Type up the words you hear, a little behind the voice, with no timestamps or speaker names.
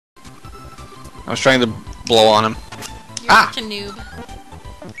I was trying to blow on him. You're such a noob.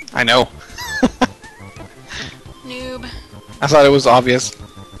 I know. Noob. I thought it was obvious.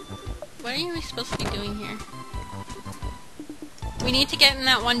 What are you supposed to be doing here? We need to get in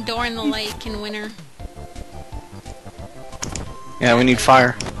that one door in the lake in winter. Yeah, we need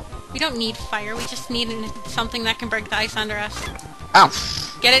fire. We don't need fire, we just need something that can break the ice under us. Ow!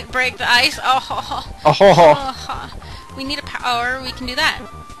 Get it? Break the ice? Oh, we need a power, we can do that.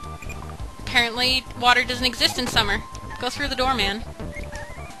 Apparently, water doesn't exist in summer. Go through the door, man.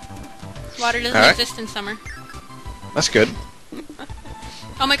 Water doesn't exist in summer. That's good.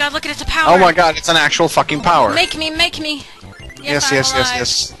 Oh my god, look at it, it's a power! Oh my god, it's an actual fucking power. Make me, make me! Yes, yes, yes,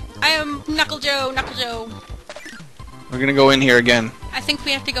 yes. I am Knuckle Joe, Knuckle Joe. We're gonna go in here again. I think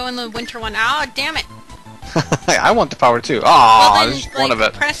we have to go in the winter one. Oh, damn it! I want the power too. Oh, well, then, there's one of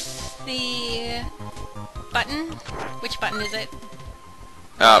it. Press the button. Which button is it?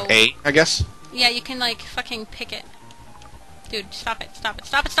 A, I guess. Yeah, you can like fucking pick it. Dude, stop it! Stop it!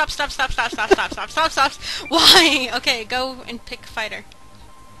 Stop it! Stop! Stop! Stop! Stop! Stop! Stop! Stop! Stop! Stop! Why? Okay, go and pick fighter.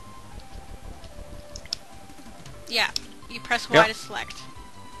 Yeah, you press Y to select.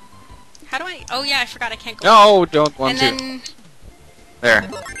 How do I? Oh yeah, I forgot I can't go. No, don't want to. And then there.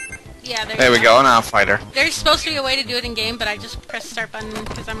 Yeah, there we go. Now fighter. There's supposed to be a way to do it in game, but I just pressed start button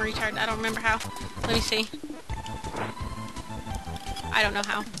because I'm a retard. I don't remember how. Let me see. I don't know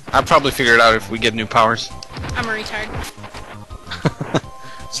how. I'll probably figure it out if we get new powers. I'm a retard.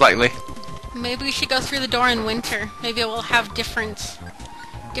 Slightly. Maybe we should go through the door in winter. Maybe it will have different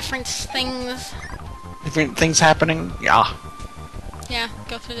things. Different things happening? Yeah. Yeah,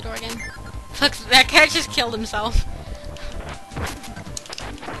 go through the door again. Look, that cat just killed himself.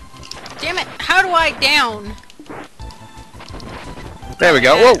 Damn it! How do I down? There we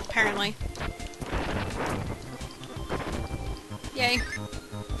go. Whoa! Apparently. Yay.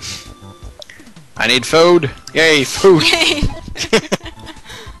 I need food. Yay, food. Yay.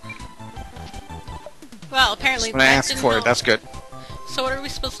 Well, apparently when I asked for it, that's good. So what are we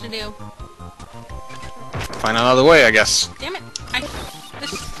supposed to do? Find another way, I guess. Damn it!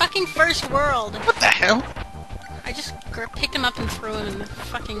 This fucking first world. What the hell? I just picked him up and threw him in the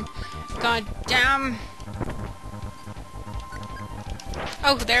fucking goddamn.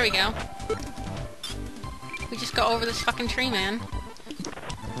 Oh, there we go. We just go over this fucking tree, man.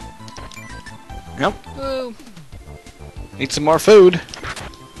 Yep. Ooh. Need some more food.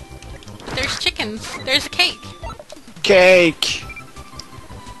 But there's chickens. There's a cake. Cake.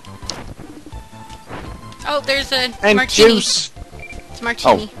 Oh, there's a and martini. Juice. It's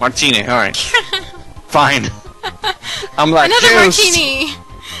martini. Oh, martini. All right. Fine. I'm like another juice. martini.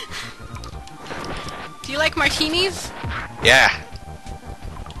 Do you like martinis? Yeah.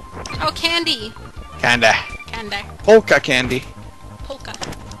 Oh, candy. Candy. Candy. Polka candy. Polka.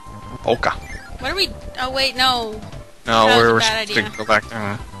 Polka. What are we? Oh wait, no. No, that we're was a bad supposed idea. to go back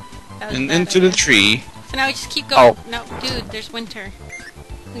there. That was a bad Into idea. the tree. So now we just keep going. Oh. No, dude, there's winter.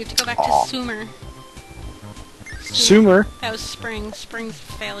 We have to go back Aw. to Sumer. Sumer. That was spring. Spring's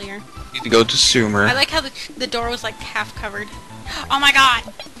a failure. Need to go to Sumer. I like how the door was like half covered. Oh my god!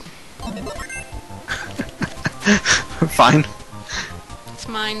 Fine. It's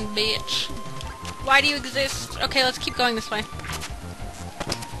mine, bitch. Why do you exist? Okay, let's keep going this way.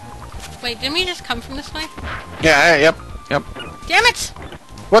 Wait, didn't we just come from this way? Yeah, yep. Damn it!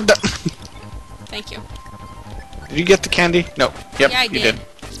 What the? Thank you. Did you get the candy? No. Yep, Yeah, I you did.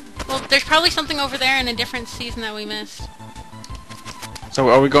 Well, there's probably something over there in a different season that we missed. So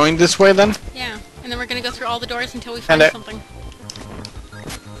are we going this way then? Yeah, and then we're gonna go through all the doors until we find something.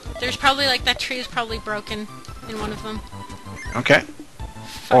 There's probably, like, that tree is probably broken in one of them. Okay.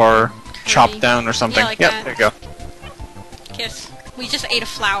 Fucking Or Kirby. chopped down or something. Yeah, like yep, that. there you go. Kiss. We just ate a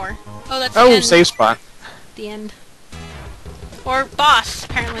flower. Oh, that's Oh, the end. safe spot. The end. Or boss,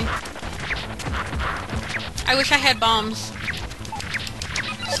 apparently. I wish I had bombs.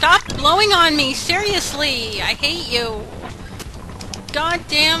 Stop blowing on me! Seriously! I hate you! God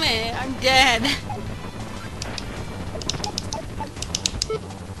damn it! I'm dead.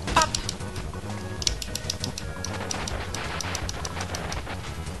 Pop.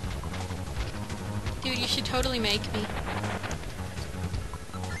 Dude, you should totally make me.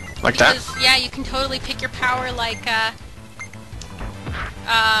 Like Because, that? yeah, you can totally pick your power like, I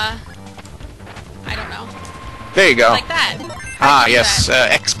don't know. There you go. Like that. Ah, How'd you do yes,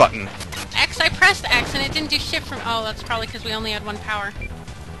 that? X button. X, I pressed X and it didn't do shit from— oh, that's probably because we only had one power.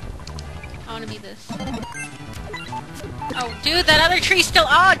 I want to be this. Oh, dude, that other tree still—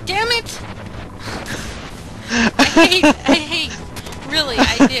 oh, damn it! I hate, really,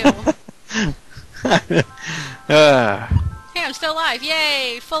 I do. Hey, I'm still alive,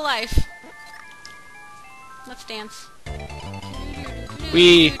 yay, full life. Let's dance.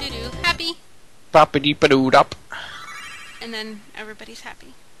 We happy. Pop-a-dee-pa-doo-dop. And then everybody's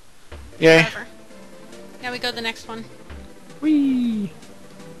happy. Yay. Forever. Now we go to the next one. Whee!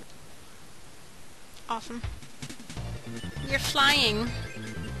 Awesome. You're flying.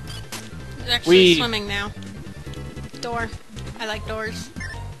 You're actually swimming now. Door. I like doors.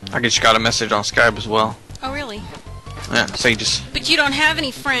 I just got a message on Skype as well. Oh, really? Yeah, Sages. But you don't have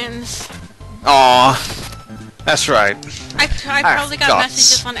any friends. Aw, that's right. I probably got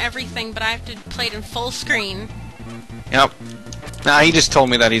messages on everything, but I have to play it in full screen. Yep. Nah, he just told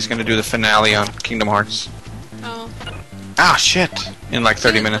me that he's gonna do the finale on Kingdom Hearts. Oh. Ah, shit! In like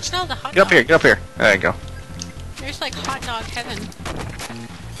 30 minutes. Smell the hot Get up here, get up here. There you go. There's like hot dog heaven.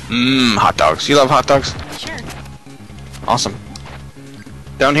 Mmm, hot dogs. You love hot dogs? Sure. Awesome.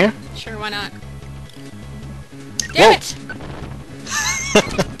 Down here? Sure, why not? Damn it!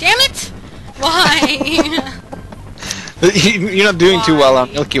 Damn it! Why? You're not doing too well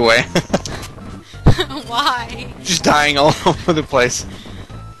on Milky Way. Why? Just dying all over the place.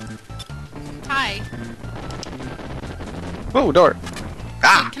 Hi. Oh, door.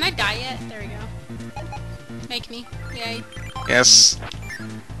 Ah! Can I die yet? There we go. Make me. Yay. Yes.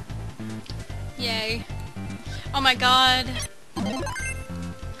 Yay. Oh my god.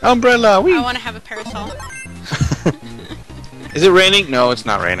 Umbrella, wee! I want to have a parasol. Is it raining? No, it's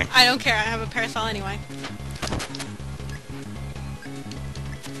not raining. I don't care, I have a parasol anyway.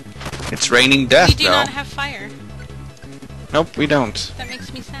 It's raining death, We do though. not have fire. Nope, we don't. That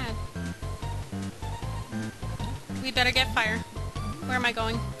makes me sad. We better get fire. Where am I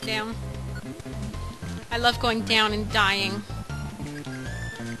going? Down. I love going down and dying.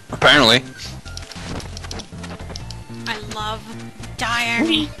 Apparently. I love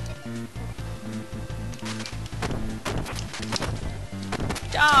dying.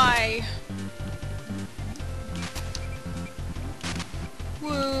 Die.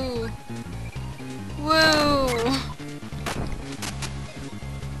 Woo. Woo.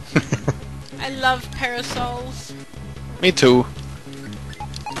 I love parasols. Me too.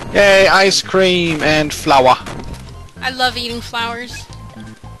 Yay, ice cream and flour. I love eating flowers.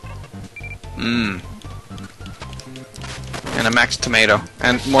 Mmm. And a max tomato.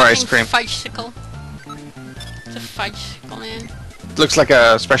 And more ice cream. Fudgesicle. It's a fudgesicle, man. Looks like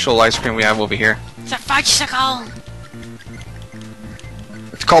a special ice cream we have over here. It's a fudgesicle.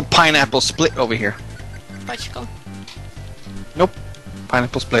 It's called pineapple split over here. Fudgesicle. Nope.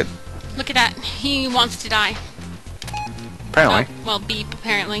 Pineapple split. Look at that. He wants to die. Apparently. Oh, well, beep,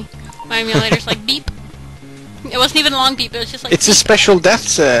 apparently. My emulator's like beep. It wasn't even a long beep, it was just like It's a special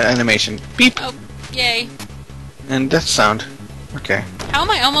death animation. Beep. oh, yay. And death sound. Okay. How am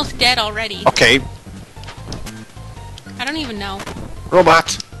I almost dead already? Okay. I don't even know.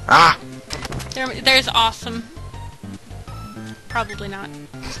 Robot. Ah. There's awesome. Probably not.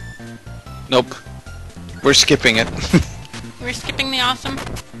 Nope. We're skipping it. We're skipping the awesome.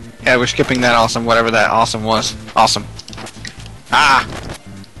 Yeah, we're skipping that awesome, whatever that awesome was. Awesome. Ah!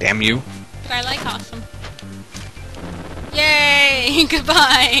 Damn you. But I like awesome. Yay!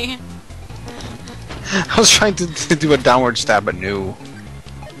 Goodbye! I was trying to do a downward stab, but no.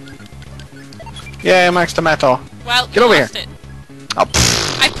 Yay, Max Tomato. Well, Get over here. It. Oh,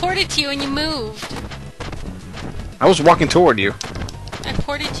 pfft. I poured it to you and you moved. I was walking toward you. I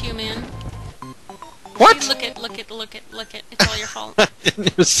poured it to you, man. What? See, look it. It's all your fault. Didn't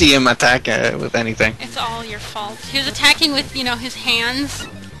even see him attack with anything. It's all your fault. He was attacking with, you know, his hands.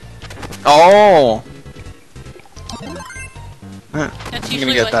 Oh! That's I'm usually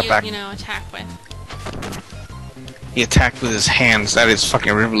gonna get what that you, back. you know, attack with. He attacked with his hands. That is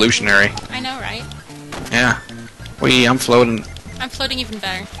fucking revolutionary. I know, right? Yeah. Wee, I'm floating. I'm floating even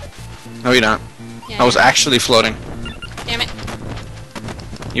better. No, you're not. Yeah, I was yeah. actually floating. Damn it.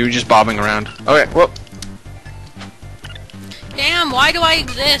 You were just bobbing around. Okay, whoop. Damn, why do I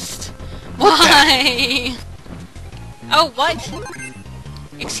exist? Why? Oh, what?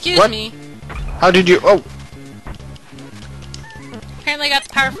 Excuse What? me. How did you... Oh! Apparently I got the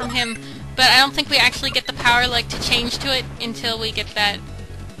power from him, but I don't think we actually get the power, like, to change to it until we get that,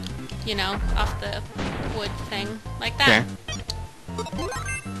 you know, off the wood thing. Like that. Okay.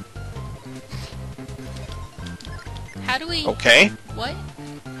 How do we... Okay. What?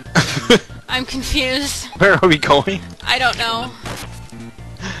 I'm confused. Where are we going? I don't know.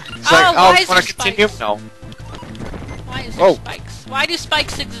 It's like, why is wanna there continue? spikes? No. Why is there Oh. spikes? Why do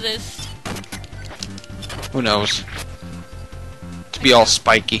spikes exist? Who knows? To be all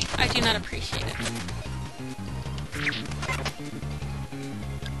spiky. I do not appreciate it.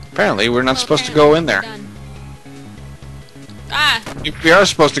 Apparently, we're not Oh, supposed to apparently go in there. we're done. Ah! We are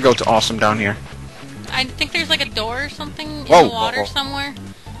supposed to go to Awesome down here. I think like a door or something in Whoa, the water whoa. somewhere.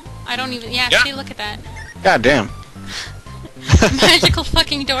 I don't even... Yeah, Yeah. see, look at that. God damn. Magical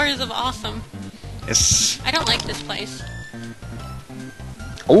fucking doors of awesome. Yes. I don't like this place.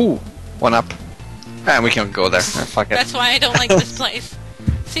 Ooh, one up. And we can go there. Fuck it. That's why I don't like this place.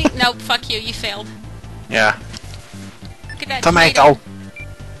 See? Nope, fuck you. You failed. Yeah. Look at that Tomato.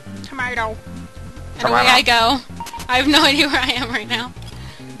 Tomato. And Tomato. away I go. I have no idea where I am right now.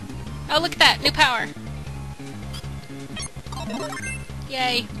 Oh, look at that. New power.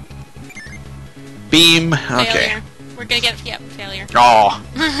 Yay. Beam. Okay. Failure. We're gonna get... Yep, failure. Oh.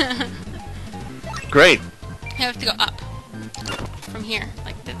 Great. You have to go up. From here.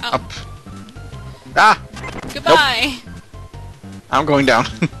 Like this. Oh. Up. Ah! Goodbye! I'm going down.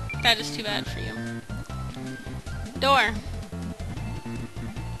 That is too bad for you. Door.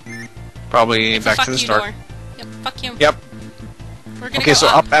 Probably It's a back fuck to the you start. door. Yep, fuck you. Yep. We're gonna Okay, go so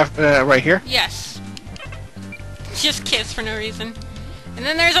up after, right here? Yes. Just kiss for no reason. And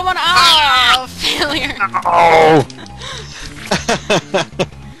then there's a one. Oh, failure. Oh!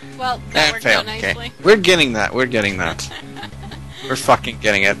 Well, that And worked fail. out nicely. Okay. We're getting that. We're getting that. We're fucking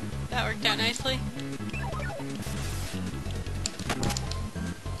getting it. That worked out nicely.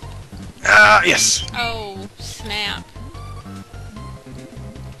 Yes. Oh, snap.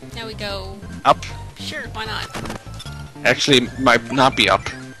 Now we go... Up. Sure, why not? Actually, might not be up.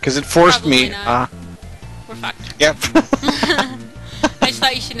 Because it forced Probably me. not. We're fucked. Yep. I just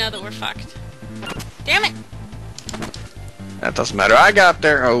thought you should know that we're fucked. Damn it! That doesn't matter. I got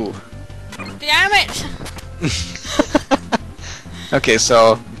there. Oh. Damn it! Okay,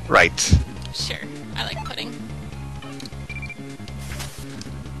 so, right. Sure, I like pudding.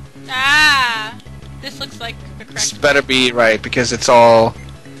 Ah! This looks like the This correct better be right, because it's all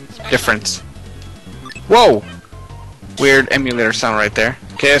special. different. Whoa! Weird emulator sound right there.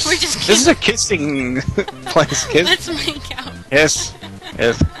 Kiss. We're just This is a kissing place. Kiss. Let's make out. Yes.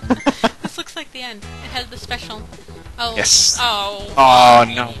 Yes. This looks like the end. It has the special. Oh. Yes. Oh. Oh,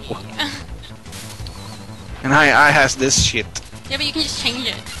 no. And I has this shit. Yeah, but you can just change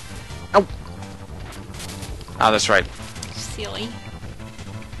it. Oh. Oh, that's right. Silly.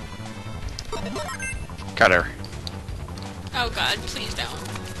 Got her. Oh god, please don't.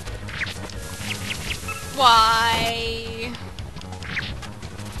 Why?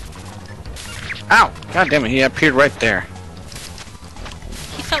 Ow! God damn it, he appeared right there.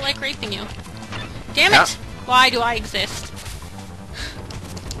 He felt like raping you. Damn Yeah. it! Why do I exist?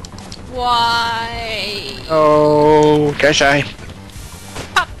 Why? Oh, gosh,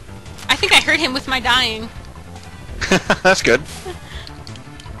 Pop! I think I hurt him with my dying. That's good.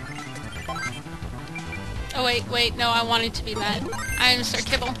 Oh wait, no, I wanted to be that. I'm Sir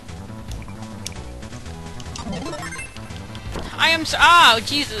Kibble. I am Sir- Oh,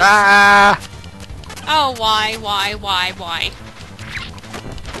 Jesus! Ah! Oh, why?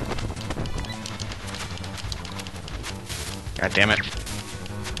 God damn it.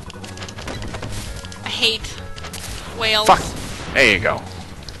 I hate whales. Fuck. There you go.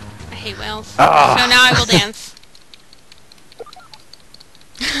 I hate whales. Ah. So now I will dance.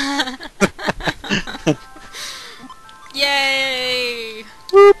 Yay!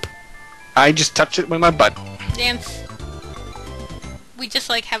 Whoop. I just touched it with my butt. Dance. We just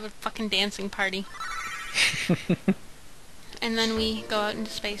like have a fucking dancing party. And then we go out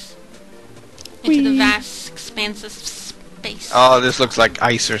into space. Into the vast expanse of space. Oh, this looks like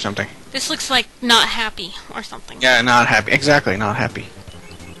ice or something. This looks like not happy or something. Yeah, not happy. Exactly, not happy.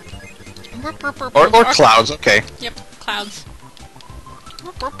 Burp, burp, burp, Or burp. clouds, okay. Yep, clouds.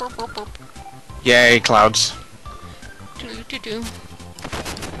 Burp, burp, burp, burp, burp. Yay, clouds. Do.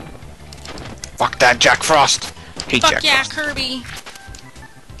 Fuck that Jack Frost. Hate Fuck Jack yeah, Frost. Kirby.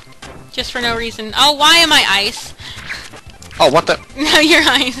 Just for no reason. Oh, why am I ice? Oh, what the? No, you're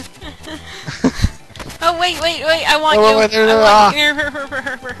ice. Oh, wait, I want Oh, you. wait, I want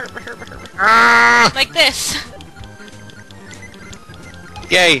you. Ah! Like this.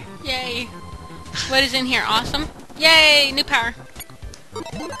 Yay. Yay. What is in here? Awesome. Yay, new power.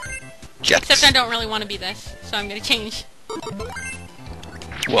 Jets. Except I don't really want to be this, so I'm gonna change.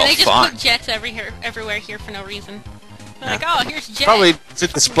 Well, They just fine. put jets everywhere here for no reason. They're like, oh, here's jets. Probably to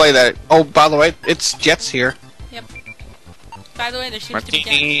display that. Oh, by the way, it's Jets here. Yep. By the way, there seems to be jets.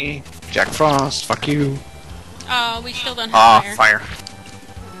 Martini, Jack Frost, fuck you. Oh, we still don't Ah, have fire.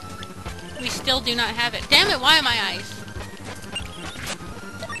 We still do not have it. Damn it, why am I ice?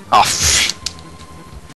 Oh,